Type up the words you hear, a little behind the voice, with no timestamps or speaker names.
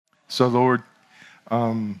So, Lord,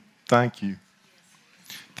 thank you.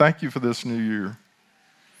 Thank you for this new year.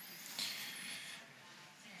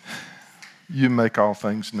 You make all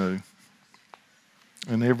things new.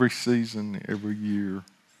 And every season, every year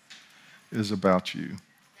is about you.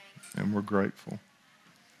 And we're grateful.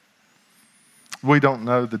 We don't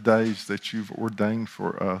know the days that you've ordained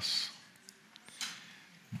for us.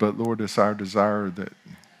 But Lord, it's our desire that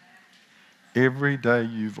every day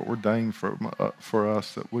you've ordained for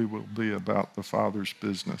us that we will be about the Father's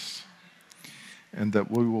business and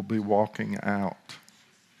that we will be walking out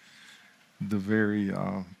the very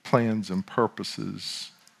plans and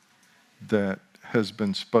purposes that has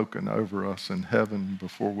been spoken over us in heaven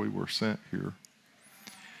before we were sent here.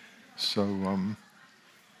 So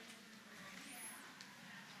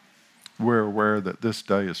we're aware that this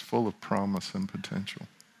day is full of promise and potential.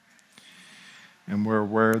 And we're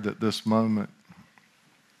aware that this moment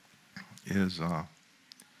is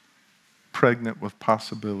pregnant with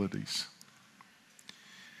possibilities.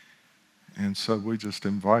 And so we just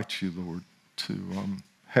invite you, Lord, to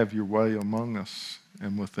have your way among us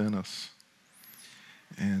and within us.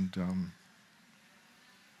 And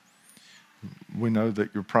we know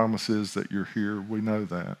that your promise is that you're here. We know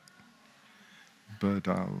that. But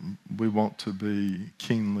we want to be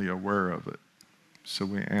keenly aware of it. So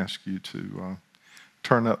we ask you to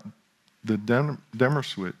turn up the dimmer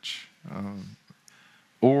switch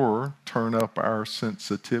or turn up our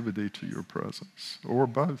sensitivity to your presence, or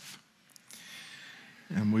both.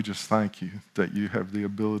 And we just thank you that you have the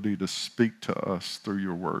ability to speak to us through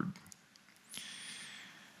your word.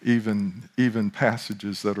 Even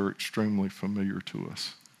passages that are extremely familiar to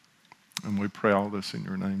us. And we pray all this in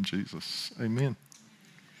your name, Jesus. Amen.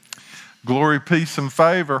 Glory, peace, and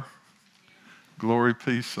favor. Glory,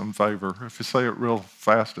 peace, and favor. If you say it real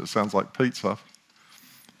fast, it sounds like pizza.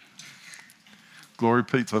 Glory,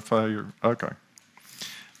 pizza, favor. Okay.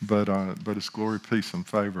 But it's glory, peace, and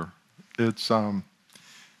favor. It's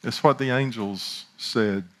what the angels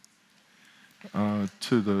said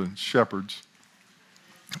to the shepherds.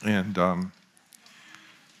 And,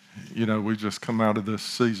 we just come out of this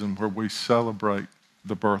season where we celebrate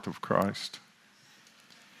the birth of Christ.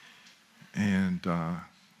 And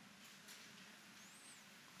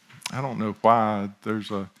I don't know why. There's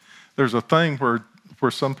a thing where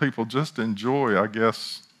some people just enjoy, I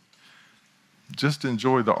guess, just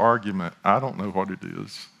enjoy the argument. I don't know what it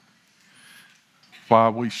is. Why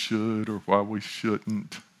we should or why we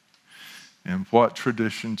shouldn't. And what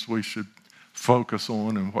traditions we should focus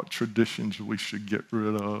on and what traditions we should get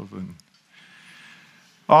rid of and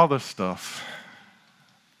all this stuff.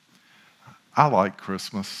 I like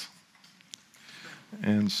Christmas.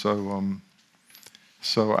 And so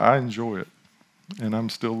I enjoy it. And I'm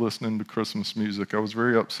still listening to Christmas music. I was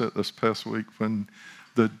very upset this past week when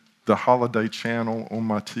the holiday channel on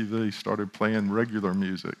my TV started playing regular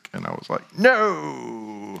music. And I was like,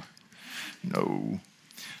 no.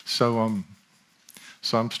 So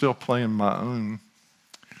I'm still playing my own.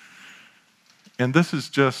 And this is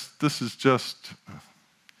just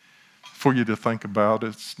for you to think about.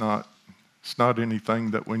 It's not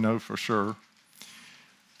anything that we know for sure.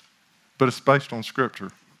 But it's based on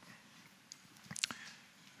Scripture.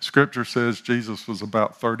 Scripture says Jesus was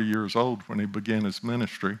about 30 years old when he began his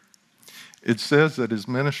ministry. It says that his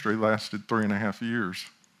ministry lasted 3.5 years.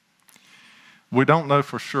 We don't know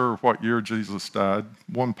for sure what year Jesus died.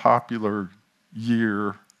 One popular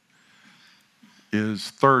year is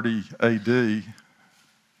 30 AD,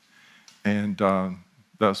 and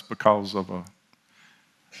that's because of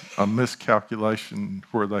a miscalculation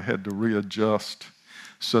where they had to readjust.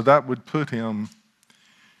 So that would put him,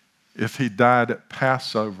 if he died at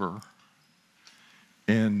Passover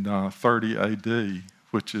in 30 AD,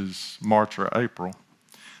 which is March or April,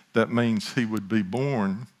 that means he would be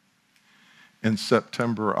born in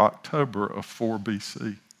September, October of 4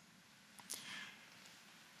 BC.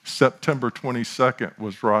 September 22nd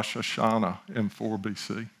was Rosh Hashanah in 4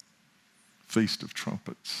 BC, Feast of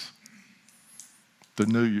Trumpets, the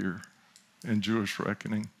New Year in Jewish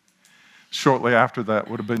reckoning. Shortly after that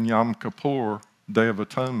would have been Yom Kippur, Day of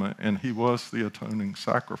Atonement, and he was the atoning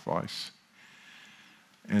sacrifice.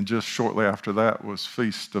 And just shortly after that was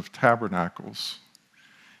Feast of Tabernacles.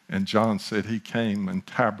 And John said he came and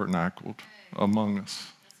tabernacled among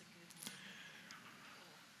us.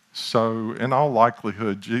 So in all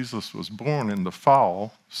likelihood, Jesus was born in the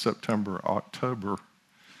fall, September, October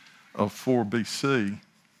of 4 BC.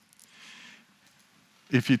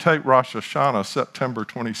 If you take Rosh Hashanah, September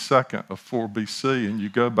 22nd of 4 BC, and you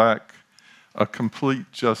go back a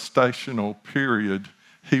complete gestational period,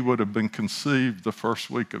 he would have been conceived the first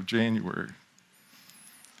week of January.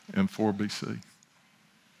 in 4 BC.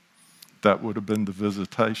 That would have been the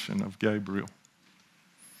visitation of Gabriel.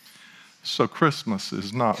 So Christmas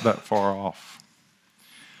is not that far off.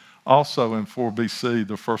 Also in 4 BC,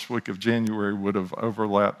 the first week of January would have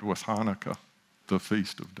overlapped with Hanukkah, the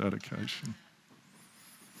Feast of Dedication.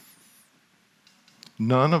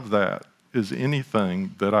 None of that is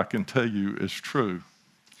anything that I can tell you is true,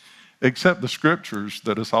 except the scriptures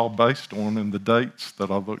that it's all based on and the dates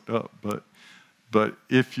that I looked up. But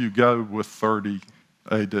if you go with 30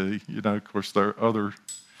 AD, of course, there are other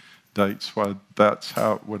dates why that's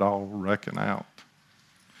how it would all reckon out.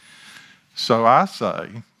 So I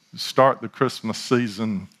say, start the Christmas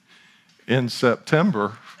season in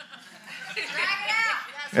September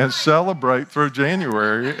and celebrate through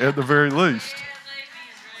January at the very least.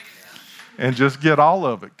 And just get all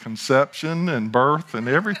of it, conception and birth and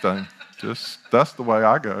everything. That's the way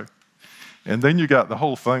I go. And then you got the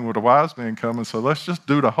whole thing with the wise men coming, so let's just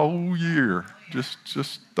do the whole year.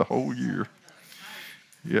 Just the whole year.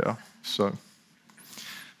 Yeah, so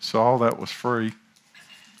all that was free.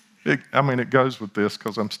 It goes with this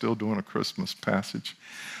because I'm still doing a Christmas passage.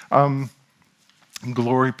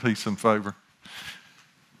 Glory, peace, and favor.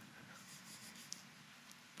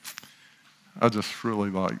 I just really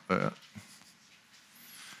like that.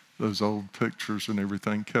 Those old pictures and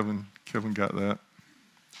everything. Kevin got that.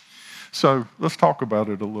 So let's talk about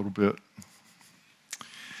it a little bit.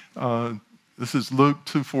 This is Luke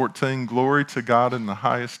 2:14. Glory to God in the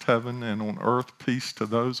highest heaven, and on earth peace to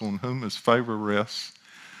those on whom his favor rests.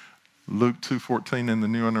 Luke 2:14 in the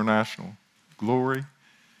New International. Glory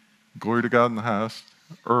to God in the highest.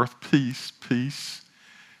 Earth peace,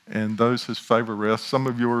 and those his favor rests. Some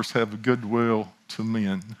of yours have goodwill to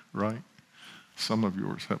men, right? Some of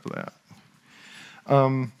yours have that.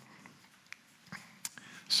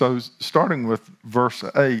 So starting with verse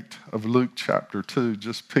 8 of Luke chapter 2,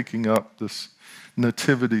 just picking up this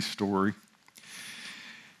nativity story.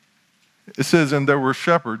 It says, and there were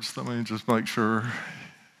shepherds. Let me just make sure.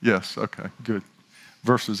 Yes, okay, good.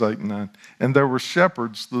 Verses 8 and 9. And there were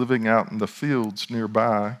shepherds living out in the fields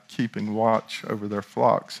nearby, keeping watch over their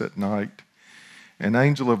flocks at night. An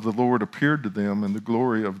angel of the Lord appeared to them, and the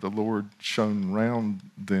glory of the Lord shone round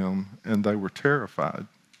them, and they were terrified.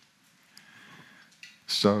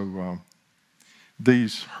 So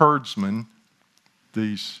these herdsmen,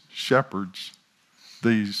 these shepherds,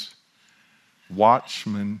 these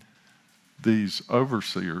watchmen, these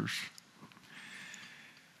overseers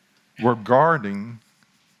were guarding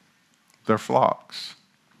their flocks,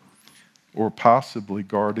 or possibly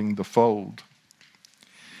guarding the fold.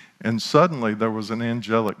 And suddenly there was an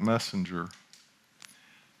angelic messenger,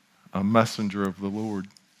 a messenger of the Lord,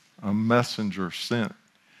 a messenger sent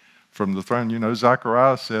from the throne.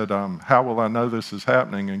 Zechariah said, how will I know this is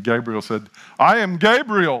happening? And Gabriel said, I am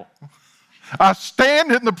Gabriel. I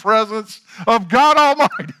stand in the presence of God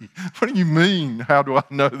Almighty. What do you mean? How do I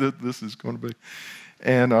know that this is going to be?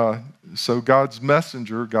 And so God's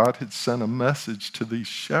messenger, God had sent a message to these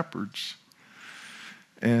shepherds.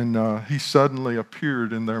 And he suddenly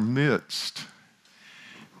appeared in their midst.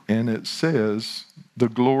 And it says, the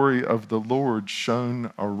glory of the Lord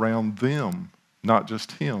shone around them, not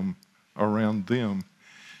just him, around them.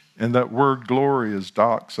 And that word glory is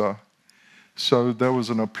doxa. So there was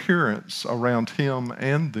an appearance around him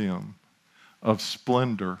and them of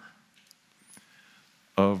splendor,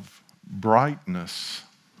 of brightness,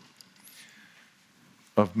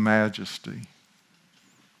 of majesty,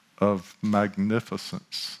 of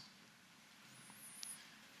magnificence.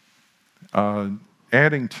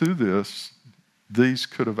 Adding to this, these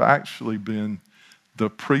could have actually been the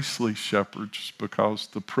priestly shepherds, because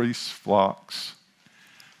the priests' flocks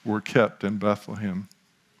were kept in Bethlehem,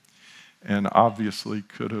 and obviously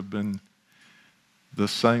could have been the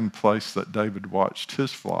same place that David watched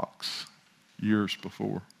his flocks years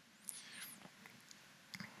before.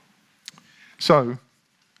 So,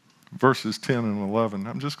 verses 10 and 11,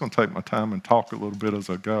 I'm just going to take my time and talk a little bit as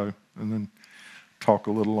I go, and then talk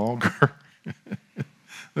a little longer.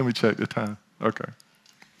 Let me check the time. Okay.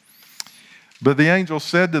 But the angel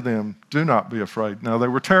said to them, do not be afraid. Now they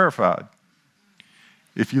were terrified.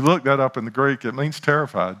 If you look that up in the Greek, it means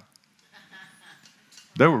terrified.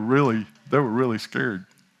 They were really scared.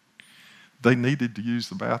 They needed to use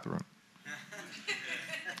the bathroom.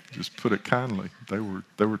 Just put it kindly. They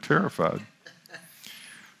were terrified.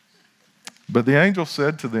 But the angel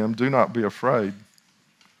said to them, do not be afraid.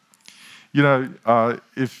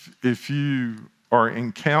 If you are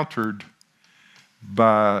encountered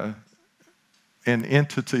by an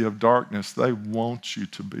entity of darkness, they want you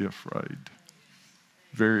to be afraid,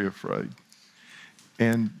 very afraid.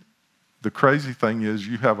 And The crazy thing is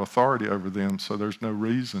you have authority over them, so there's no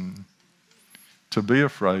reason to be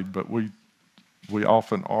afraid, but we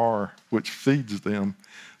often are, which feeds them.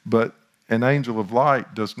 But an angel of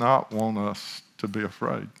light does not want us to be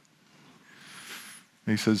afraid.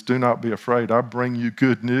 He says, do not be afraid. I bring you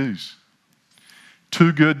good news.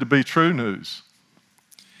 Too good to be true news.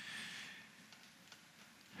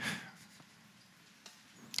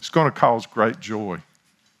 It's going to cause great joy.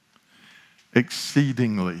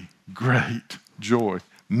 Exceedingly great joy.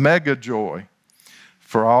 Mega joy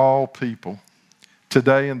for all people.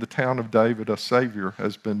 Today in the town of David, a Savior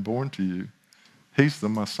has been born to you. He's the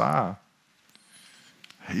Messiah.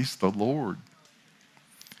 He's the Lord.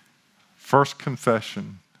 First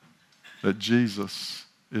confession that Jesus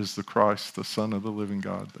is the Christ, the Son of the living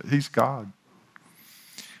God. That He's God.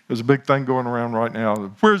 There's a big thing going around right now.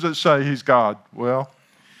 Where does it say He's God? Well,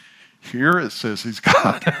 here it says He's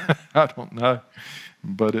God. I don't know,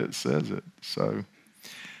 but it says it. So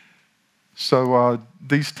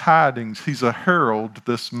these tidings, He's a herald.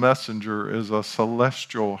 This messenger is a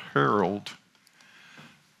celestial herald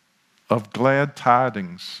of glad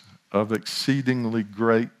tidings, of exceedingly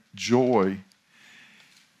great joy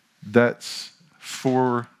that's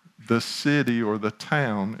for the city or the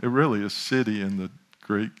town. It really is city in the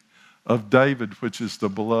Greek, of David, which is the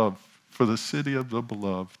beloved, for the city of the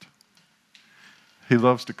beloved. He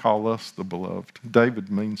loves to call us the beloved.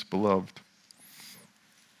 David means beloved.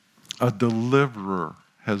 A deliverer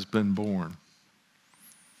has been born.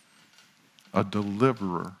 A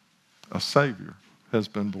deliverer, a Savior, has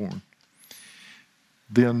been born.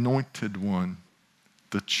 The anointed one,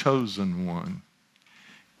 the chosen one,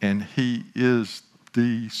 and He is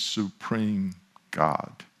the supreme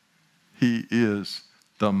God. He is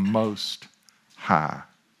the most high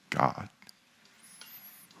God.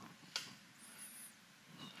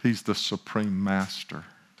 He's the supreme master.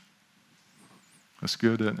 That's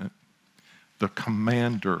good, isn't it? The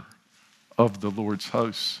commander of the Lord's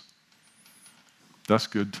hosts. That's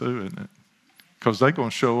good too, isn't it? Because they're going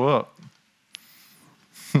to show up.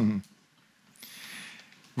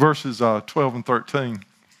 Verses 12 and 13.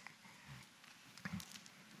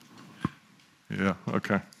 Yeah,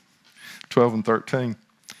 okay. 12 and 13.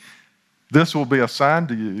 This will be a sign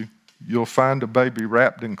to you. You'll find a baby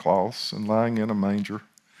wrapped in cloths and lying in a manger.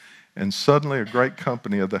 And suddenly a great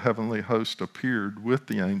company of the heavenly host appeared with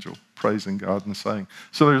the angel, praising God and saying.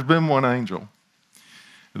 So there's been one angel.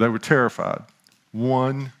 They were terrified.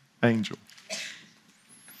 One angel.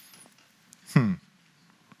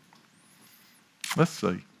 Let's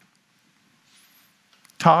see.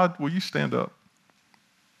 Todd, will you stand up?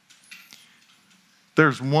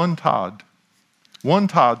 There's one Todd. One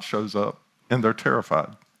Todd shows up and they're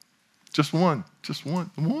terrified. Just one,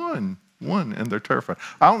 and they're terrified.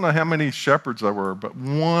 I don't know how many shepherds there were, but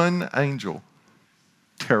one angel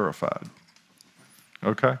terrified.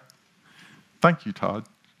 Okay? Thank you, Todd.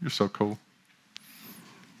 You're so cool.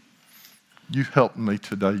 You helped me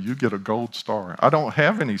today. You get a gold star. I don't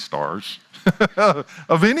have any stars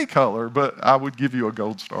of any color, but I would give you a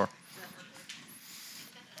gold star.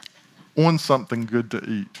 On something good to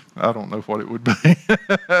eat. I don't know what it would be.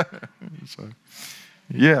 So,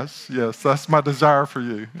 yes, that's my desire for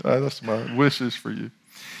you. That's my wishes for you.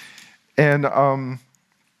 And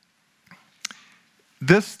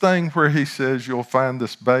this thing where he says you'll find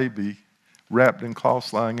this baby wrapped in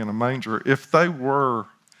cloths lying in a manger, if they were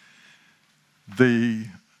the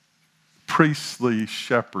priestly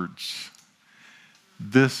shepherds,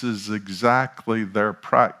 this is exactly their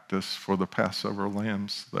practice for the Passover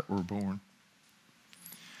lambs that were born.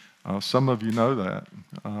 Some of you know that.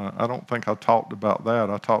 I don't think I talked about that.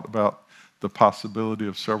 I talked about the possibility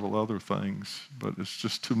of several other things, but it's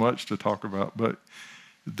just too much to talk about. But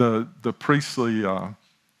the priestly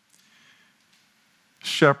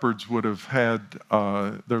shepherds would have had,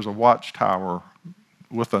 there's a watchtower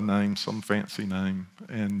with a name, some fancy name.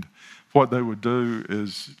 And what they would do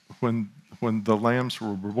is when the lambs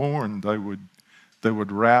were born, they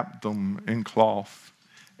would wrap them in cloth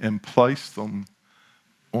and place them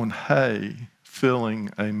on hay, filling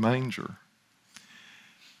a manger.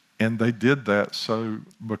 And they did that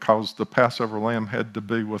because the Passover lamb had to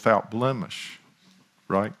be without blemish,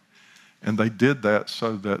 right? And they did that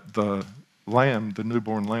so that the lamb, the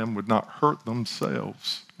newborn lamb, would not hurt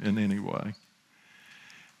themselves in any way.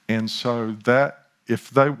 And so that, if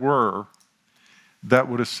they were, that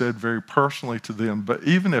would have said very personally to them. But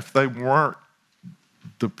even if they weren't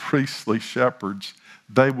the priestly shepherds,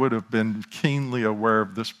 they would have been keenly aware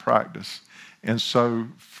of this practice. And so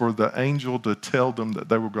for the angel to tell them that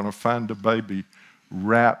they were going to find a baby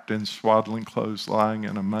wrapped in swaddling clothes lying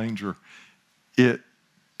in a manger, it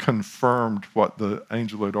confirmed what the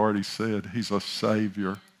angel had already said. He's a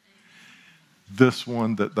Savior. This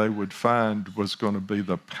one that they would find was going to be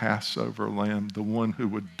the Passover lamb, the one who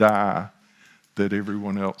would die that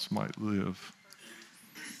everyone else might live.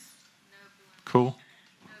 Cool?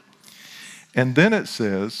 And then it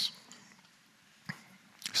says,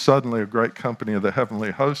 suddenly a great company of the heavenly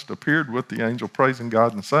host appeared with the angel, praising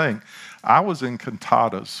God and saying, I was in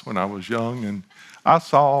cantatas when I was young, and I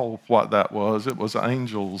saw what that was. It was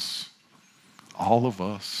angels, all of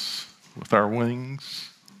us, with our wings,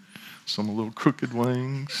 some a little crooked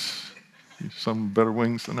wings, some better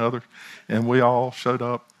wings than others, and we all showed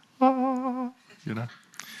up, kind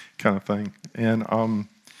of thing. And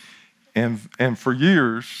for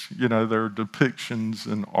years, there are depictions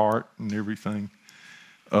in art and everything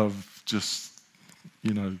of just,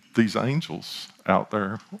 these angels out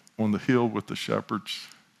there on the hill with the shepherds.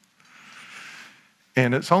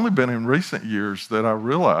 And it's only been in recent years that I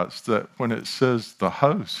realized that when it says the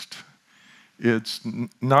host, it's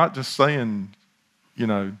not just saying,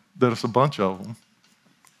 that it's a bunch of them.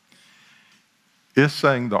 It's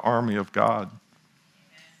saying the army of God.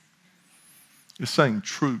 It's saying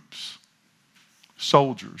troops,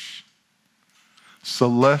 soldiers,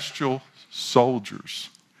 celestial soldiers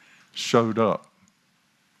showed up.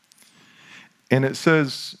 And it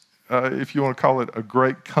says, if you want to call it a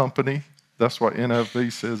great company, that's what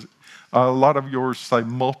NIV says. A lot of yours say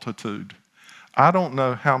multitude. I don't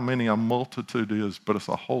know how many a multitude is, but it's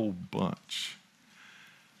a whole bunch.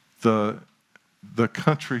 The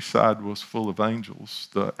countryside was full of angels.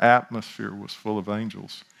 The atmosphere was full of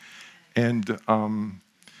angels. And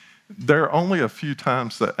there are only a few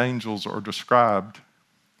times that angels are described.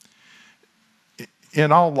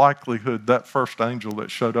 In all likelihood, that first angel that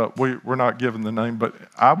showed up, we're not given the name, but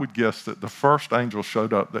I would guess that the first angel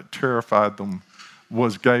showed up that terrified them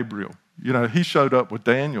was Gabriel. He showed up with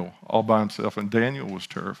Daniel all by himself, and Daniel was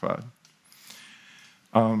terrified.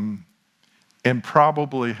 And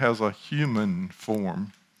probably has a human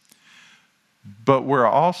form. But we're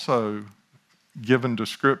also given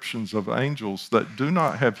descriptions of angels that do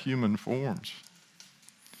not have human forms.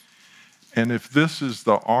 And if this is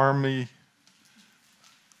the army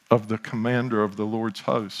of the commander of the Lord's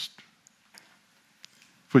host,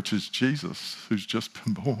 which is Jesus, who's just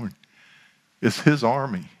been born, it's his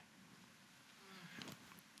army.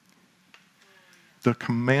 The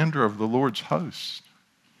commander of the Lord's host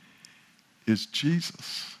is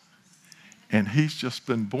Jesus. And he's just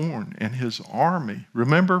been born, and his army.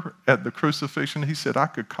 Remember at the crucifixion, he said, I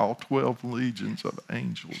could call 12 legions of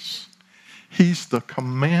angels. He's the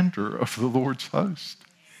commander of the Lord's host.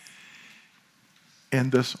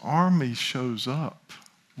 And this army shows up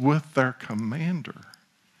with their commander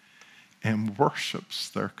and worships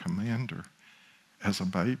their commander as a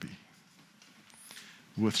baby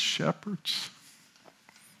with shepherds.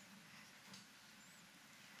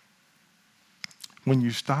 When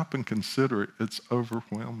you stop and consider it, it's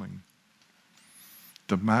overwhelming,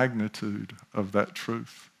 the magnitude of that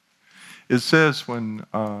truth. It says when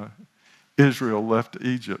Israel left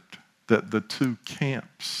Egypt that the two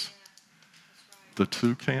camps, the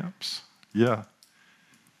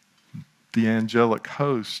angelic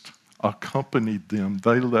host accompanied them.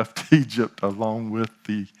 They left Egypt along with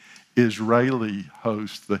the Israeli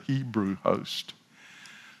host, the Hebrew host.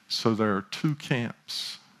 So there are two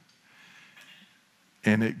camps.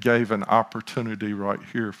 And it gave an opportunity right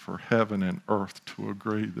here for heaven and earth to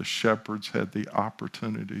agree. The shepherds had the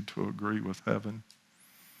opportunity to agree with heaven,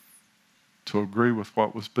 to agree with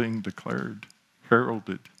what was being declared,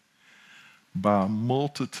 heralded by a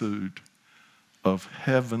multitude of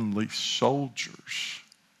heavenly soldiers,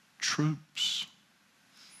 troops,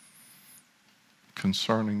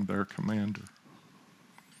 concerning their commander.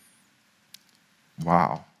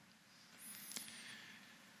 Wow.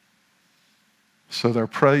 So they're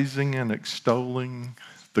praising and extolling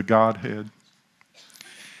the Godhead.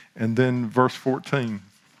 And then verse 14,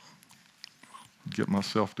 get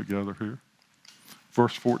myself together here.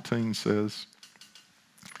 Verse 14 says,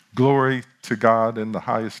 glory to God in the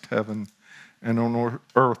highest heaven, and on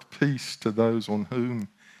earth peace to those on whom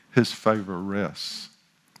his favor rests.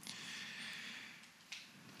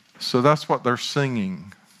 So that's what they're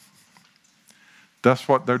singing. That's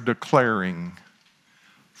what they're declaring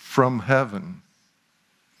from heaven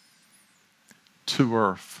to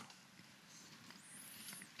earth.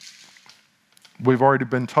 We've already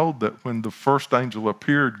been told that when the first angel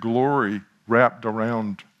appeared, glory wrapped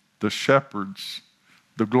around the shepherds.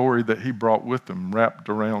 The glory that he brought with him wrapped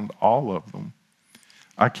around all of them.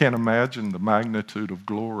 I can't imagine the magnitude of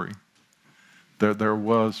glory that there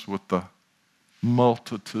was with the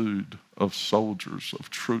multitude of soldiers, of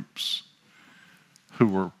troops who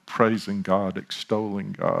were praising God,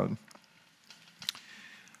 extolling God.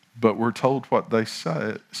 But we're told what they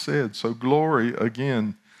said. So glory,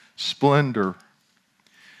 again, splendor,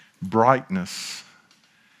 brightness,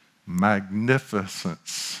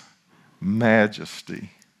 magnificence,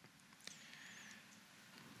 majesty,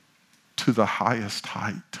 to the highest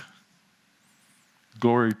height.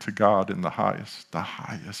 Glory to God in the highest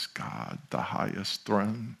God, the highest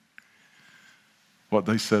throne. What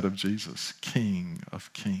they said of Jesus, King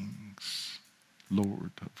of kings,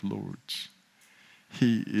 Lord of lords.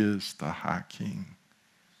 He is the high King,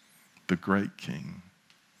 the great King.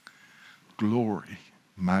 Glory,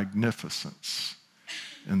 magnificence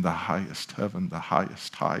in the highest heaven, the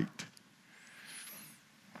highest height.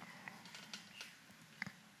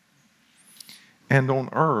 And on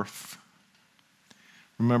earth,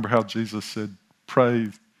 remember how Jesus said, pray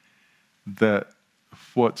that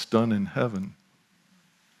what's done in heaven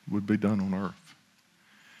would be done on earth.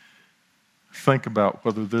 Think about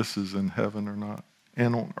whether this is in heaven or not.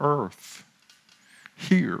 And on earth,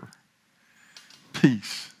 here,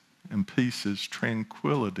 peace. And peace is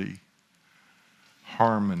tranquility,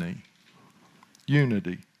 harmony,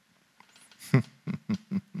 unity,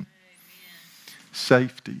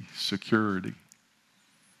 safety, security,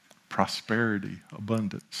 prosperity,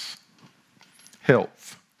 abundance,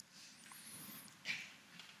 health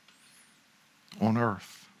on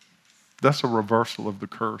earth. That's a reversal of the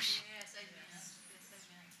curse.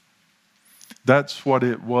 That's what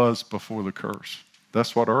it was before the curse.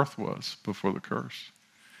 That's what earth was before the curse.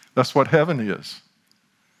 That's what heaven is.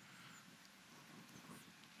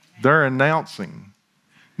 They're announcing.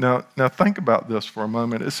 Now think about this for a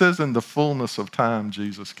moment. It says in the fullness of time,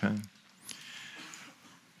 Jesus came.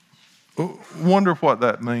 Wonder what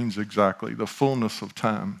that means exactly, the fullness of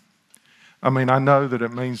time. I mean, I know that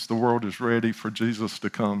it means the world is ready for Jesus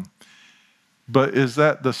to come. But is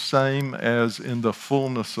that the same as in the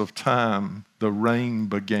fullness of time, the rain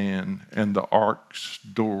began and the ark's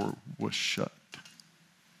door was shut?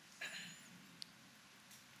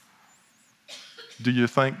 Do you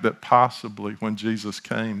think that possibly when Jesus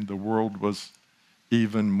came, the world was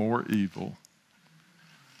even more evil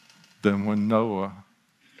than when Noah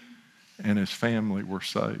and his family were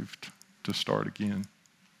saved to start again?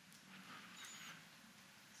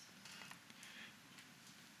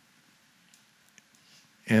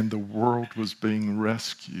 And the world was being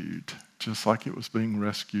rescued, just like it was being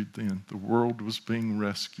rescued then. The world was being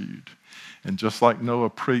rescued. And just like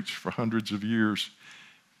Noah preached for hundreds of years,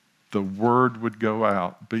 the word would go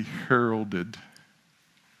out, be heralded.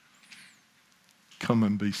 Come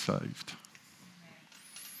and be saved.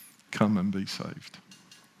 Come and be saved.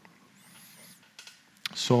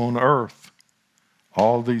 So on earth,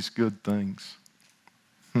 all these good things.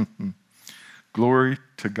 Glory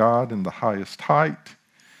to God in the highest height.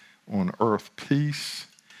 On earth, peace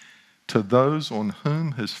to those on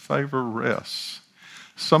whom his favor rests.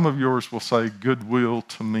 Some of yours will say goodwill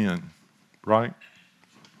to men, right?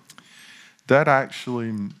 That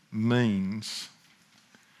actually means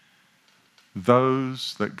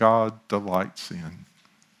those that God delights in.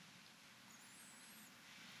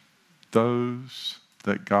 Those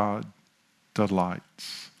that God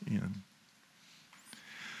delights in.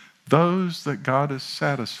 Those that God is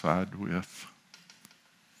satisfied with.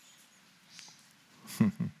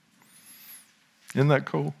 Isn't that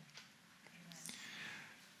cool?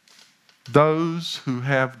 Those who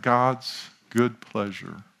have God's good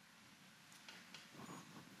pleasure.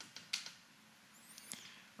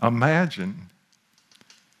 Imagine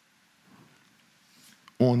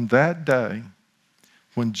on that day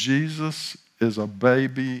when Jesus is a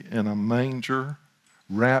baby in a manger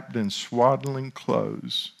wrapped in swaddling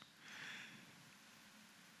clothes,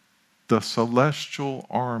 the celestial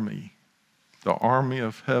army, the army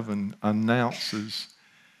of heaven, announces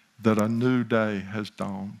that a new day has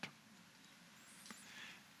dawned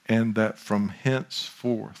and that from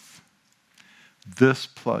henceforth this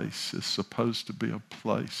place is supposed to be a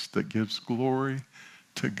place that gives glory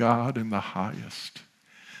to God in the highest,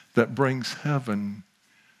 that brings heaven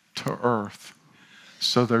to earth.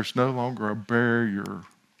 So there's no longer a barrier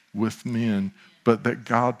with men, but that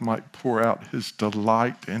God might pour out his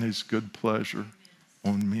delight and his good pleasure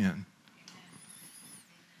on men.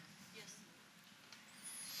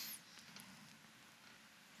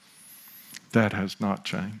 That has not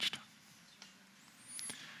changed.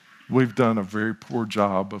 We've done a very poor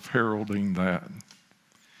job of heralding that.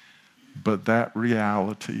 But that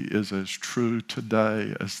reality is as true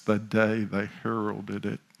today as the day they heralded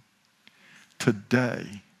it.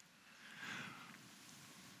 Today,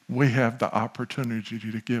 we have the opportunity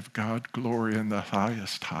to give God glory in the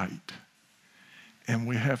highest height. And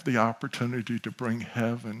we have the opportunity to bring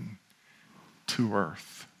heaven to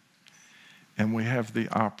earth. And we have the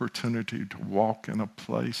opportunity to walk in a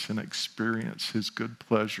place and experience his good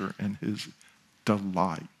pleasure and his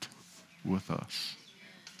delight with us.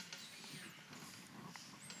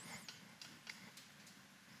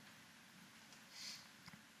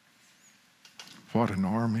 What an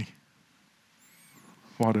army.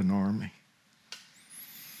 What an army.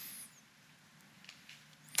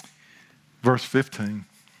 Verse 15.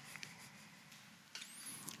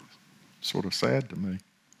 Sort of sad to me.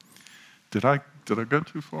 Did I go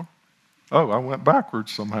too far? Oh, I went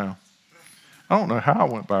backwards somehow. I don't know how I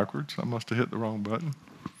went backwards. I must have hit the wrong button.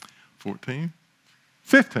 14.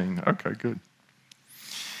 15. Okay, good.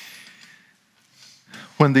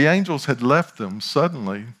 When the angels had left them,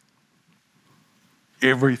 suddenly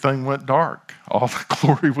everything went dark. All the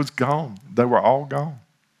glory was gone. They were all gone.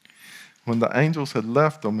 When the angels had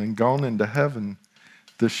left them and gone into heaven,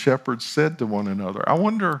 the shepherds said to one another, I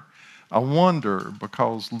wonder,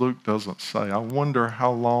 because Luke doesn't say, I wonder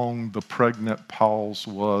how long the pregnant pause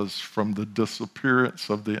was from the disappearance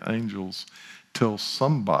of the angels till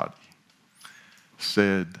somebody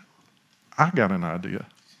said, I got an idea.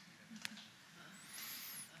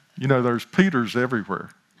 You know, there's Peters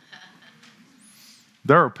everywhere.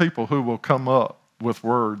 There are people who will come up with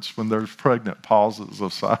words when there's pregnant pauses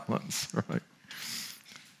of silence, right?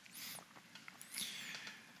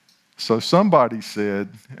 So somebody said,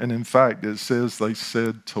 and in fact it says they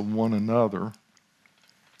said to one another,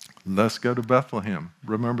 let's go to Bethlehem.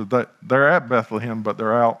 Remember that they're at Bethlehem, but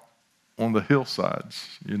they're out on the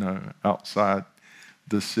hillsides, outside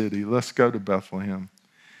the city. Let's go to Bethlehem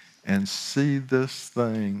and see this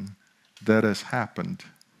thing that has happened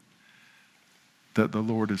that the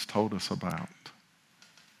Lord has told us about.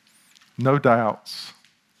 No doubts.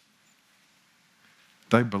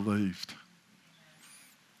 They believed.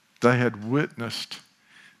 They had witnessed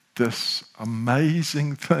this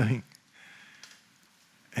amazing thing.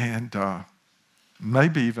 And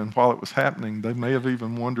maybe even while it was happening, they may have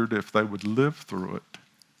even wondered if they would live through it,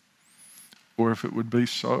 or if it would be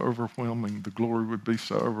so overwhelming, the glory would be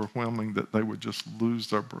so overwhelming that they would just lose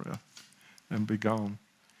their breath and be gone.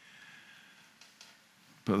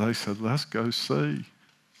 But they said, let's go see.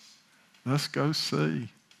 Let's go see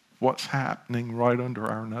what's happening right under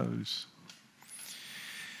our nose.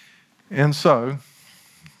 And so,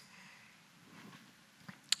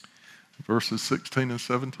 verses 16 and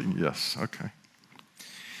 17, yes, okay.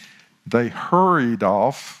 They hurried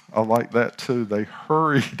off. I like that too. They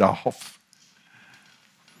hurried off.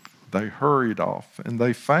 They hurried off, and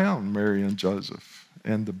they found Mary and Joseph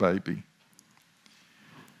and the baby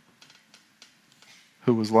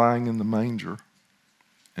who was lying in the manger.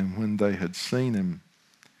 And when they had seen him,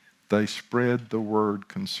 they spread the word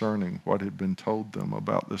concerning what had been told them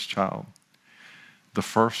about this child. The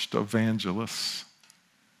first evangelists,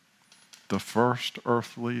 the first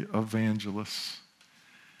earthly evangelists.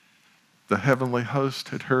 The heavenly host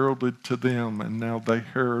had heralded to them, and now they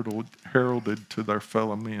heralded to their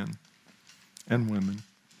fellow men and women.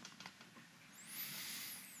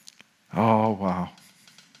 Oh, wow.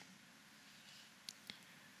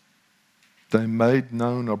 They made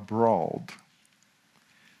known abroad,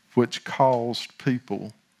 which caused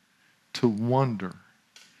people to wonder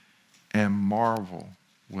and marvel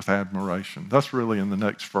with admiration. That's really in the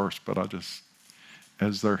next verse, but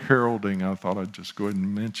as they're heralding, I thought I'd just go ahead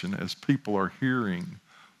and mention, as people are hearing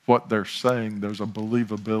what they're saying, there's a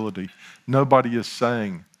believability. Nobody is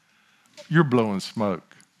saying, you're blowing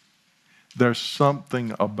smoke. There's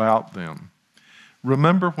something about them.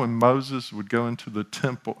 Remember when Moses would go into the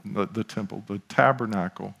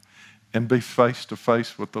tabernacle, and be face to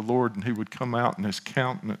face with the Lord, and he would come out and his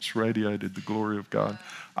countenance radiated the glory of God.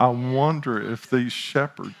 I wonder if these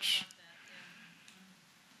shepherds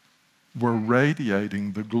were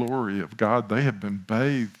radiating the glory of God. They had been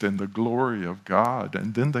bathed in the glory of God,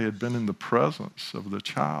 and then they had been in the presence of the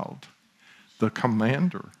child, the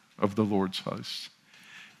commander of the Lord's host.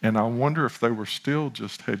 And I wonder if they were still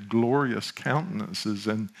just had glorious countenances,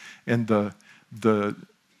 and the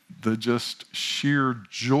just sheer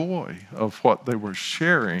joy of what they were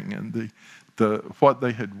sharing and the what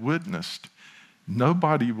they had witnessed.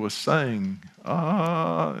 Nobody was saying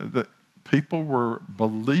that people were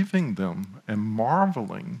believing them and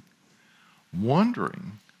marveling,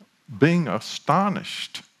 wondering, being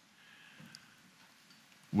astonished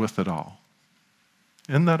with it all.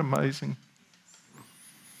 Isn't that amazing?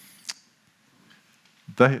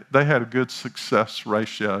 They had a good success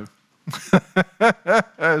ratio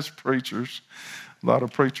as preachers. A lot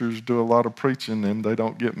of preachers do a lot of preaching and they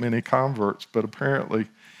don't get many converts, but apparently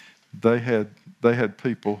they had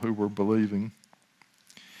people who were believing.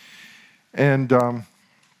 And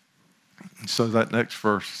so that next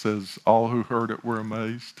verse says, all who heard it were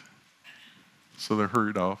amazed. So they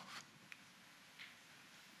hurried off.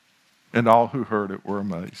 And all who heard it were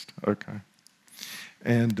amazed. Okay.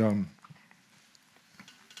 And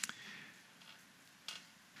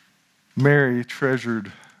Mary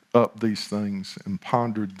treasured up these things and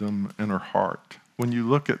pondered them in her heart. When you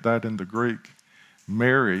look at that in the Greek,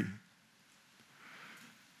 Mary,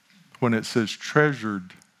 when it says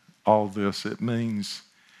treasured all this, it means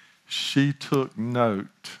she took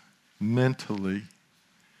note mentally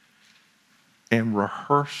and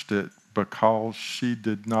rehearsed it because she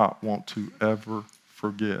did not want to ever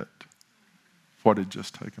forget what had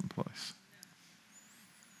just taken place.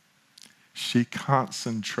 She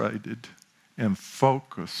concentrated and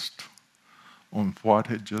focused on what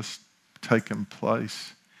had just taken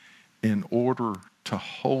place in order to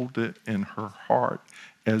hold it in her heart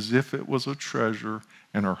as if it was a treasure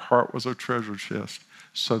and her heart was a treasure chest,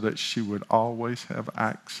 so that she would always have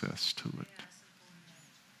access to it.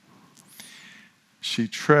 She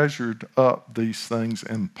treasured up these things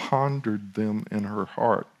and pondered them in her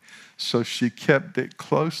heart. So she kept it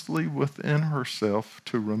closely within herself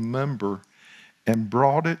to remember, and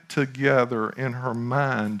brought it together in her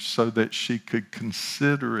mind so that she could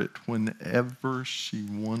consider it whenever she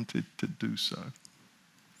wanted to do so.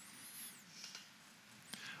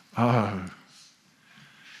 Oh,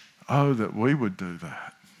 that we would do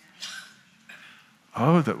that.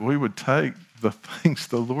 Oh, that we would take the things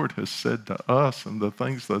the Lord has said to us and the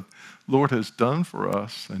things the Lord has done for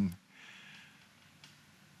us, and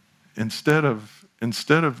instead of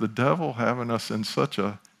the devil having us in such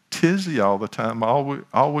a tizzy all the time,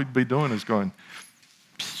 all we'd be doing is going,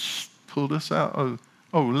 pull this out.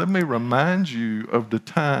 Oh, let me remind you of the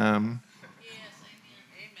time. Yes,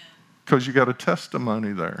 amen. Because you got a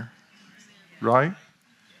testimony there, right?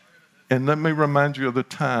 And let me remind you of the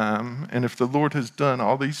time. And if the Lord has done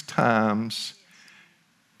all these times,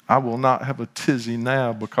 I will not have a tizzy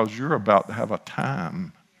now, because you're about to have a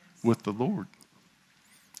time with the Lord,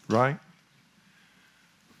 right?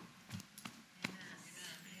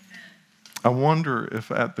 I wonder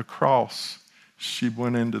if at the cross she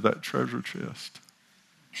went into that treasure chest.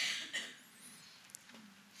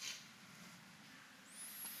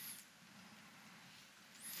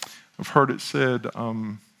 I've heard it said,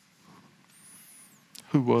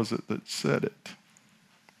 who was it that said it?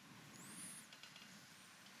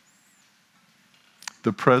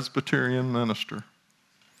 The Presbyterian minister,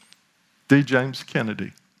 D. James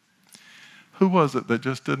Kennedy. Who was it that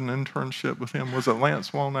just did an internship with him? Was it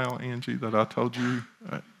Lance Wallnau, Angie, that I told you?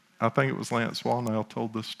 I think it was Lance Wallnau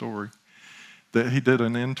told this story, that he did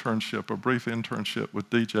an internship, a brief internship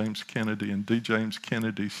with D. James Kennedy, and D. James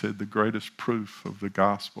Kennedy said the greatest proof of the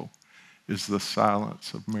gospel is the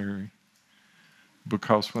silence of Mary.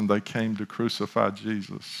 Because when they came to crucify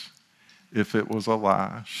Jesus, if it was a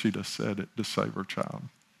lie, she'd have said it to save her child.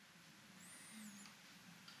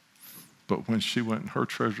 But when she went in her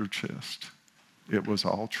treasure chest, it was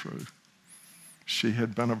all true. She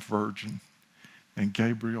had been a virgin, and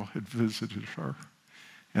Gabriel had visited her,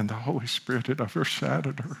 and the Holy Spirit had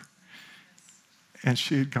overshadowed her. And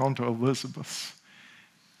she had gone to Elizabeth,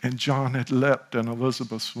 and John had leapt in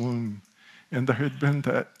Elizabeth's womb, and there had been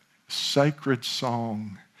that sacred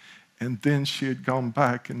song. And then she had gone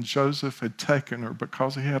back, and Joseph had taken her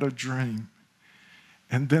because he had a dream.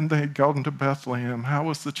 And then they had gone to Bethlehem. How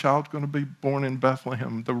was the child going to be born in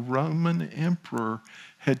Bethlehem? The Roman emperor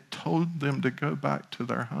had told them to go back to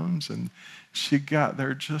their homes, and she got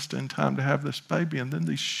there just in time to have this baby. And then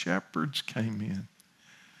these shepherds came in.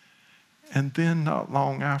 And then not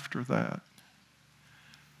long after that,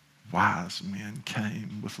 wise men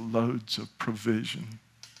came with loads of provision.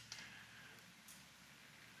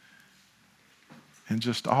 And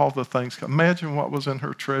just all the things. Imagine what was in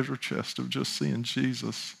her treasure chest of just seeing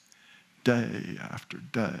Jesus day after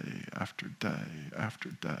day after day after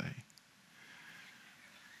day.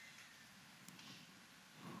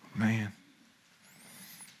 Man.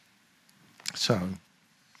 So,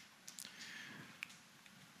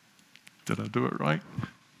 did I do it right?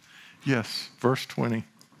 Yes, verse 20.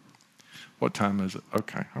 What time is it?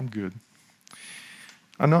 Okay, I'm good.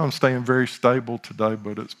 I know I'm staying very stable today,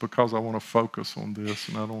 but it's because I want to focus on this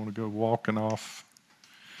and I don't want to go walking off.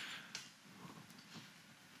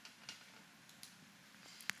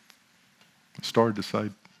 I started to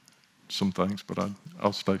say some things, but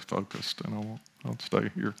I'll stay focused and I'll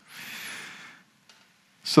stay here.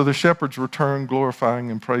 So the shepherds returned,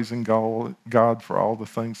 glorifying and praising God for all the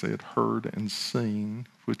things they had heard and seen,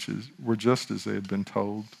 were just as they had been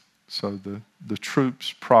told. So the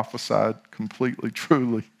troops prophesied completely,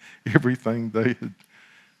 truly. Everything they had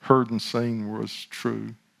heard and seen was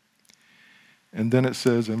true. And then it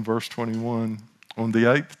says in verse 21, on the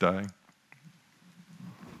 8th day,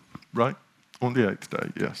 right? On the 8th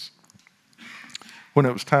day, yes. When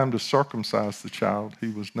it was time to circumcise the child, he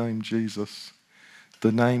was named Jesus,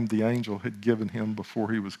 the name the angel had given him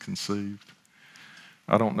before he was conceived.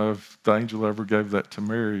 I don't know if the angel ever gave that to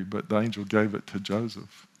Mary, but the angel gave it to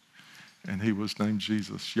Joseph. And he was named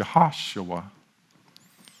Jesus, Yahshua.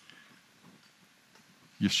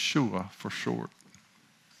 Yeshua for short.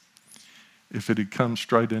 If it had come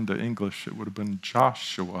straight into English, it would have been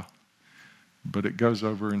Joshua. But it goes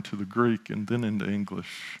over into the Greek and then into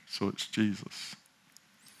English, so it's Jesus.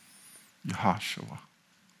 Yahshua.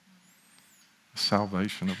 The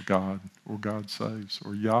salvation of God, or God saves,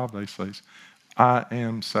 or Yahweh saves. I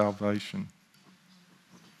am salvation.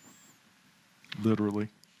 Literally.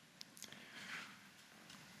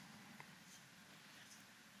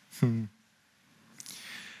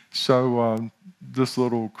 So this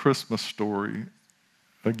little Christmas story,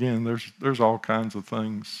 again, there's all kinds of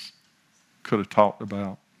things could have talked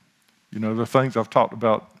about. You know, the things I've talked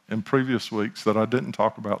about in previous weeks that I didn't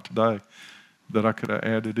talk about today that I could have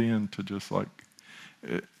added in to just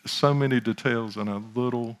so many details in a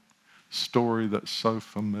little story that's so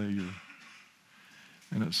familiar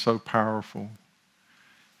and it's so powerful.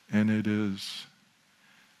 And it is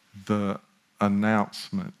the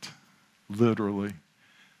announcement, literally,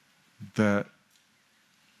 that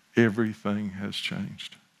everything has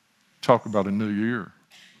changed. Talk about a new year.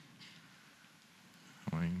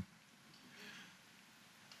 I mean,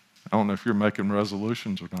 I don't know if you're making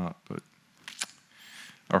resolutions or not, but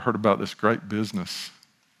I heard about this great business.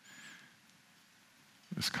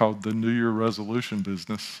 It's called the New Year resolution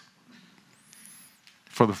business.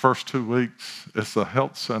 For the first 2 weeks, it's a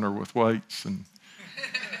health center with weights and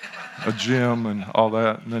a gym and all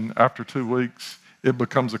that. And then after 2 weeks, it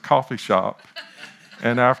becomes a coffee shop.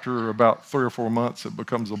 And after about 3 or 4 months, it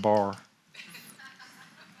becomes a bar.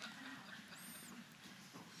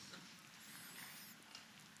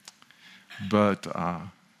 But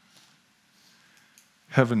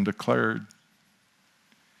heaven declared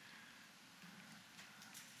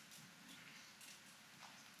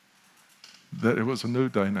that it was a new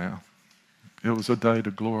day now. It was a day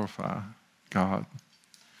to glorify God.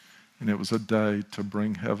 And it was a day to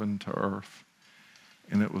bring heaven to earth.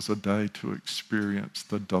 And it was a day to experience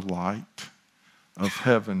the delight of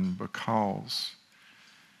heaven because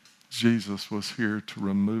Jesus was here to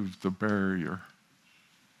remove the barrier,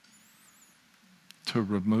 to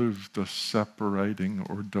remove the separating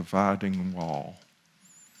or dividing wall,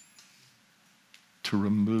 to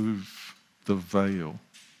remove the veil.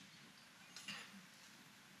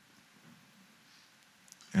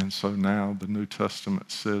 And so now the New Testament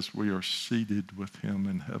says we are seated with him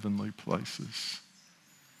in heavenly places.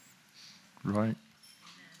 Right?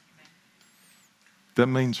 That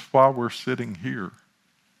means while we're sitting here,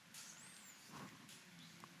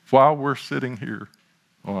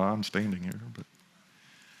 well, I'm standing here, but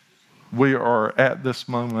we are at this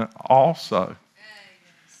moment also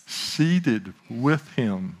seated with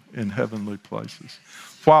him in heavenly places.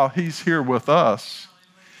 While he's here with us,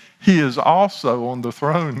 he is also on the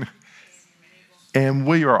throne, and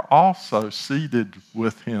we are also seated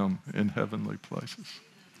with him in heavenly places.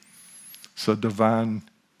 It's a divine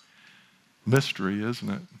mystery, isn't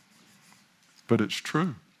it? But it's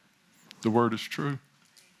true. The word is true.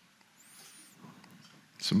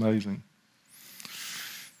 It's amazing.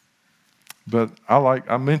 But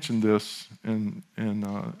I mentioned this in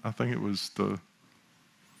I think it was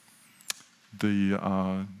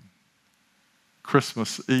the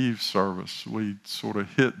Christmas Eve service. We sort of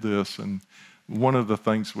hit this, and one of the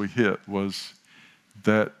things we hit was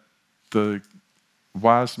that the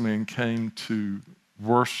wise men came to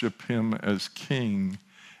worship him as king,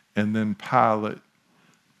 and then Pilate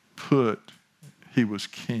put he was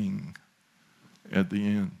king at the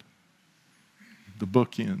end. The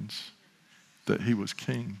bookends, that he was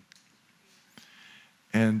king.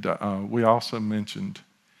 And we also mentioned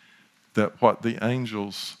that what the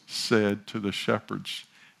angels said to the shepherds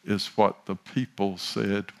is what the people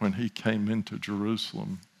said when he came into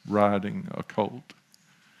Jerusalem riding a colt.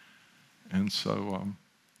 And so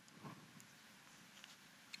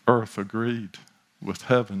earth agreed with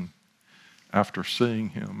heaven after seeing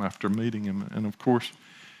him, after meeting him. And of course,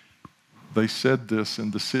 they said this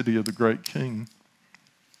in the city of the great king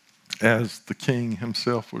as the king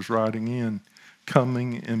himself was riding in.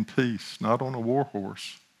 coming in peace, not on a war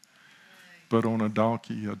horse, but on a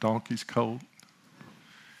donkey's colt.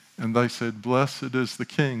 And they said, blessed is the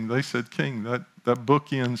King. They said King. That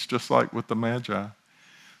book ends just like with the Magi,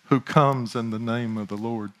 who comes in the name of the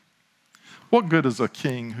Lord. What good is a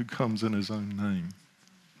king who comes in his own name?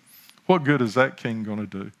 What good is that king going to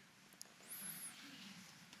do?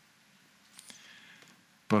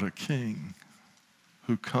 But a king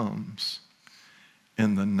who comes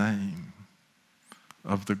in the name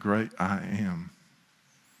of the great I am,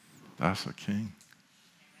 that's a king.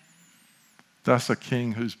 That's a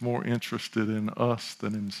king who's more interested in us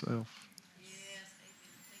than himself.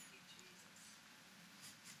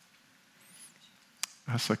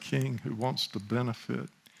 That's a king who wants to benefit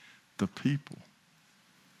the people.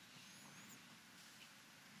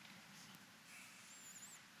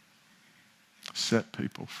 Set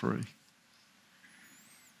people free.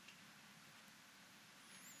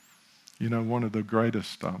 You know, one of the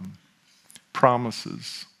greatest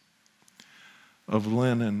promises of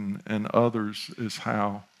Lenin and others is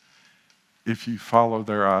how if you follow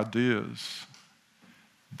their ideas,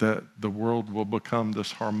 that the world will become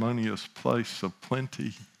this harmonious place of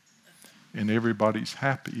plenty and everybody's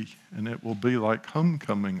happy and it will be like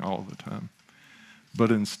homecoming all the time. But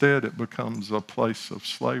instead it becomes a place of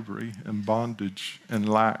slavery and bondage and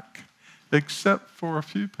lack, except for a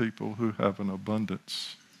few people who have an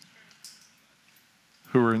abundance,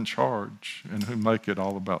 who are in charge and who make it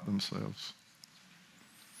all about themselves.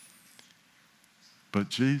 But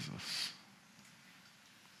Jesus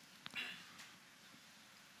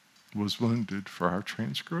was wounded for our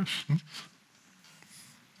transgressions.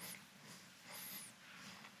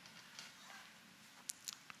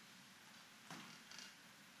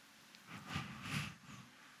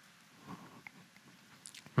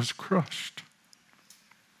 Was crushed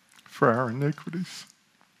for our iniquities.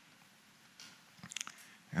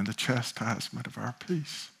 And the chastisement of our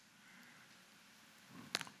peace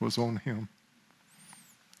was on him.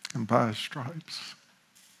 And by his stripes,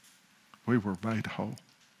 we were made whole.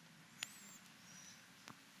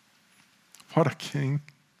 What a king.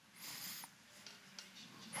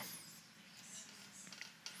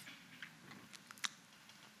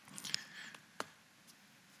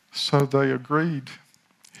 So they agreed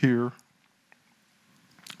here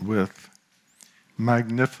with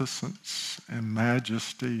magnificence and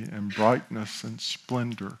majesty and brightness and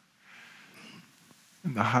splendor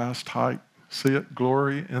in the highest height. See it?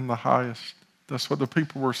 Glory in the highest. That's what the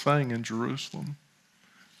people were saying in Jerusalem.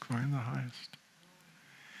 Glory in the highest.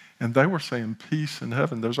 And they were saying peace in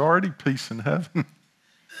heaven. There's already peace in heaven.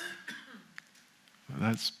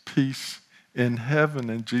 That's peace in heaven.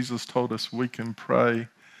 And Jesus told us we can pray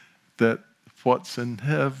that what's in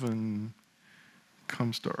heaven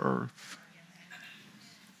comes to earth.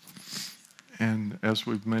 And as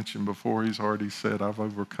we've mentioned before, he's already said, I've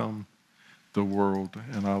overcome the world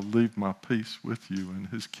and I'll leave my peace with you. And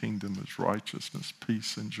his kingdom is righteousness,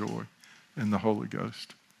 peace, and joy in the Holy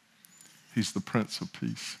Ghost. He's the Prince of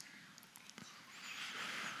Peace.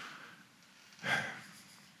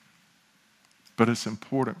 But it's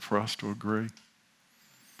important for us to agree.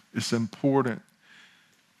 It's important.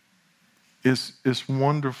 It's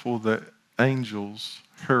wonderful that angels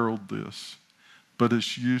herald this, but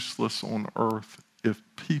it's useless on earth if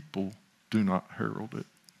people do not herald it.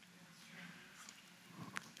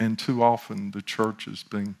 And too often the church has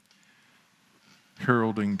been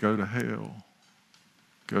heralding, go to hell,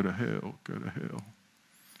 go to hell, go to hell.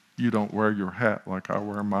 You don't wear your hat like I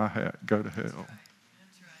wear my hat, go to hell.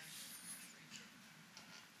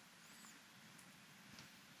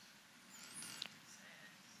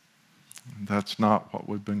 And that's not what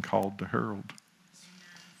we've been called to herald.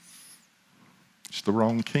 It's the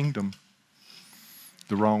wrong kingdom,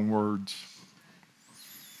 the wrong words.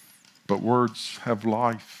 But words have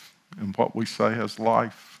life, and what we say has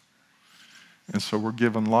life. And so we're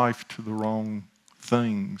giving life to the wrong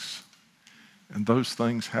things. And those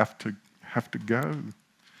things have to go.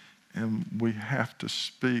 And we have to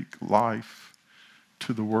speak life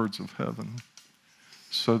to the words of heaven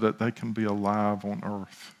so that they can be alive on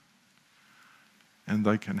earth. And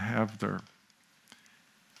they can have their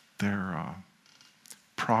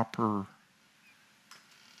proper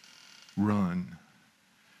run.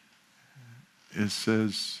 It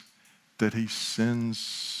says that he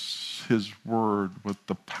sends his word with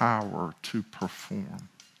the power to perform.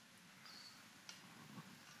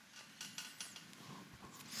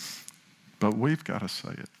 But we've got to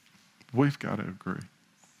say it. We've got to agree.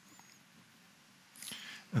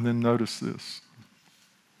 And then notice this.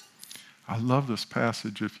 I love this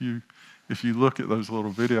passage. If you look at those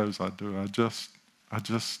little videos I do, I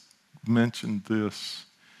just mentioned this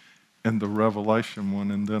in the Revelation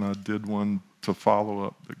one, and then I did one to follow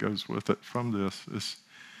up that goes with it from this, is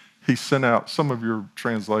he sent out, some of your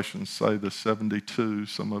translations say the 72,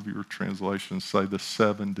 some of your translations say the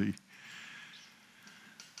 70,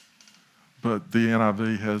 but the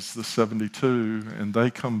NIV has the 72, and they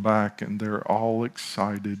come back and they're all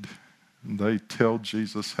excited. And they tell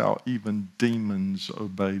Jesus how even demons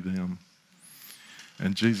obey them.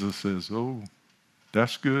 And Jesus says, oh,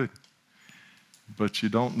 that's good, but you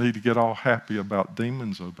don't need to get all happy about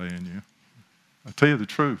demons obeying you. I tell you the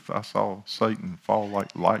truth, I saw Satan fall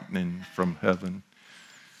like lightning from heaven,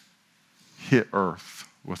 hit earth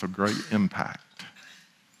with a great impact.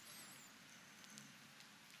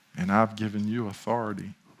 And I've given you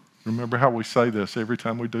authority. Remember how we say this every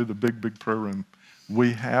time we do the big prayer room.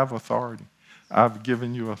 We have authority. I've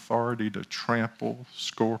given you authority to trample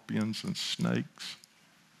scorpions and snakes.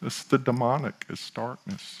 It's the demonic, it's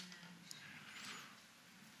darkness.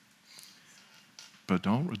 But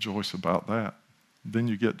don't rejoice about that. Then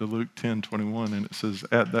you get to Luke 10:21, and it says,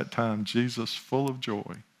 at that time, Jesus, full of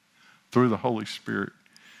joy, through the Holy Spirit.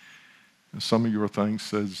 And some of your things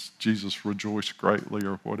says Jesus rejoiced greatly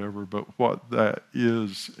or whatever, but what that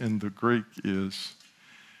is in the Greek is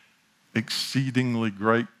exceedingly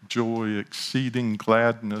great joy, exceeding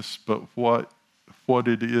gladness, but what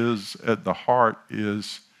it is at the heart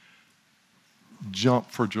is jump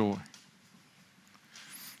for joy.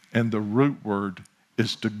 And the root word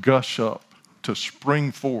is to gush up, to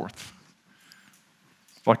spring forth,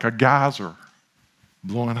 like a geyser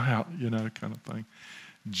blowing out, kind of thing.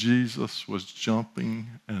 Jesus was jumping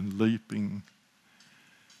and leaping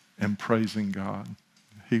and praising God.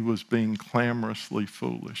 He was being clamorously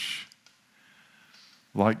foolish,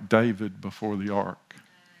 like David before the ark.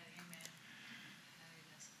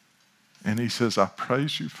 And he says, I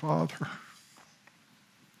praise you, Father,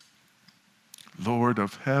 Lord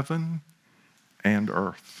of heaven and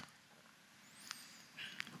earth.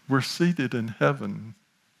 We're seated in heaven.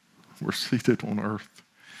 We're seated on earth.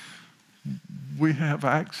 We have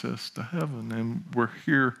access to heaven, and we're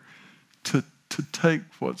here to take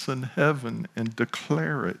what's in heaven and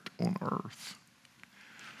declare it on earth.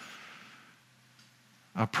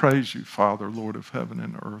 I praise you, Father, Lord of heaven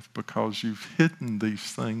and earth, because you've hidden these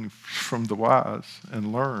things from the wise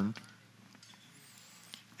and learned,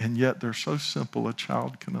 and yet they're so simple a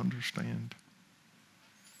child can understand.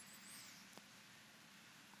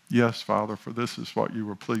 Yes, Father, for this is what you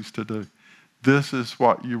were pleased to do. This is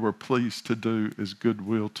what you were pleased to do, is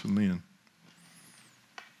goodwill to men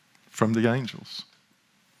from the angels.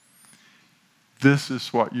 This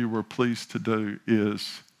is what you were pleased to do,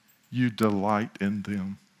 is you delight in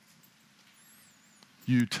them.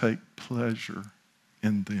 You take pleasure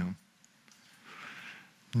in them.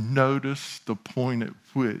 Notice the point at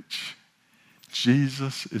which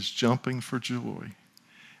Jesus is jumping for joy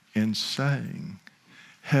and saying,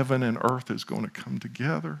 heaven and earth is going to come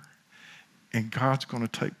together, and God's going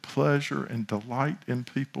to take pleasure and delight in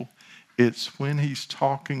people. It's when he's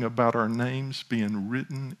talking about our names being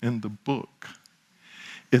written in the book.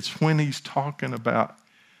 It's when he's talking about,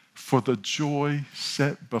 for the joy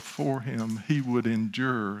set before him, he would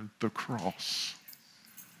endure the cross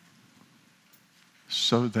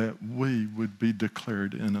so that we would be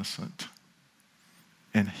declared innocent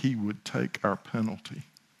and he would take our penalty.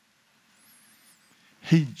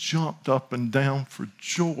 He jumped up and down for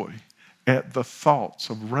joy at the thoughts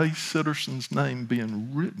of Ray Sitterson's name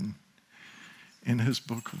being written in his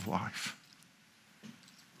book of life.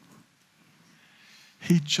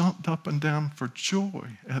 He jumped up and down for joy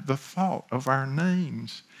at the thought of our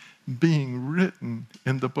names being written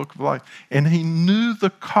in the book of life. And he knew the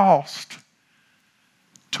cost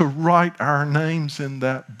to write our names in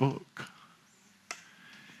that book.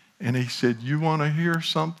 And he said, you want to hear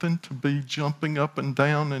something to be jumping up and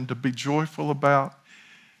down and to be joyful about?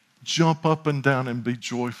 Jump up and down and be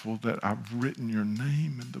joyful that I've written your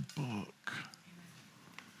name in the book.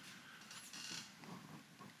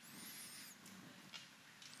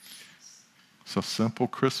 It's a simple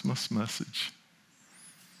Christmas message.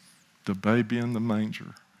 The baby in the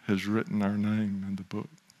manger has written our name in the book.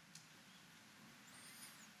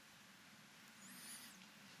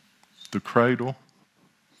 The cradle,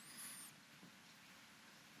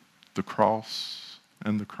 the cross,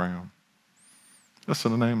 and the crown. That's the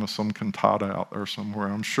name of some cantata out there somewhere,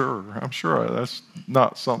 I'm sure. I'm sure that's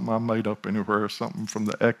not something I made up anywhere, something from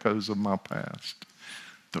the echoes of my past.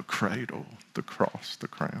 The cradle, the cross, the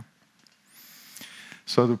crown.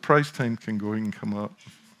 So the praise team can go ahead and come up.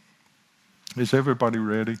 Is everybody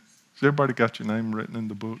ready? Has everybody got your name written in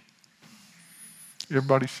the book?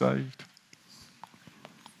 Everybody saved?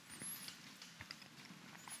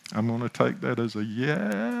 I'm going to take that as a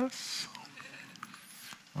yes.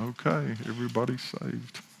 Okay, everybody's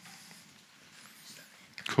saved.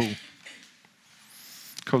 Cool.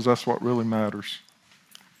 Because that's what really matters,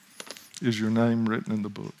 is your name written in the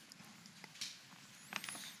book.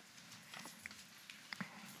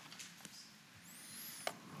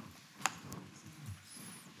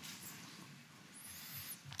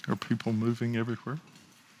 Are people moving everywhere?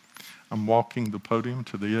 I'm walking the podium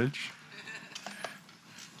to the edge.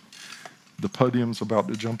 The podium's about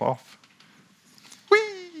to jump off.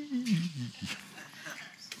 Whee!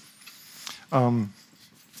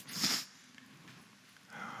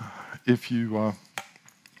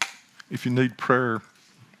 If you need prayer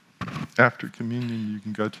after communion, you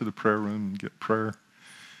can go to the prayer room and get prayer.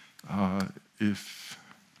 If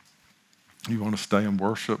you want to stay and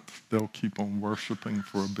worship, they'll keep on worshiping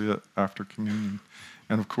for a bit after communion.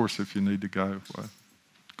 And of course, if you need to go, well,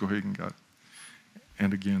 go ahead and go.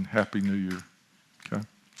 And again, Happy New Year. Okay?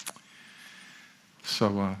 So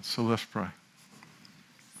let's pray.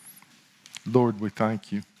 Lord, we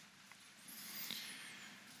thank you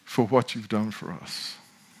for what you've done for us.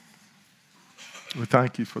 We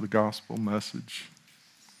thank you for the gospel message,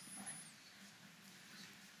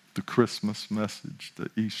 the Christmas message, the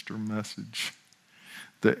Easter message,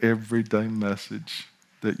 the everyday message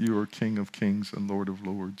that you are King of Kings and Lord of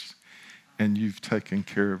Lords, and you've taken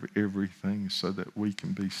care of everything so that we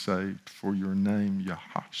can be saved. For your name,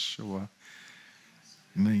 Yahashua,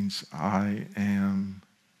 means I am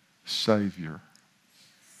Savior.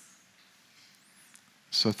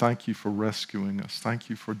 So thank you for rescuing us. Thank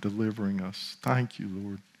you for delivering us. Thank you,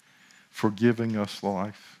 Lord, for giving us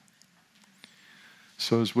life.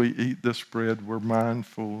 So as we eat this bread, we're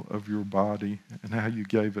mindful of your body and how you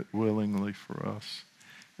gave it willingly for us.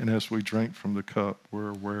 And as we drink from the cup, we're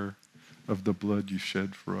aware of the blood you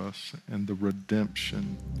shed for us and the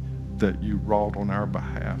redemption that you wrought on our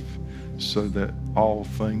behalf, so that all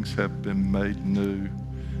things have been made new.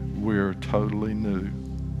 We're totally new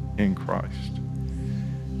in Christ.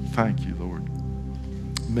 Thank you, Lord.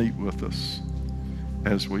 Meet with us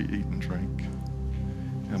as we eat and drink.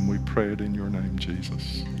 And we pray it in your name,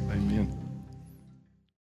 Jesus. Amen.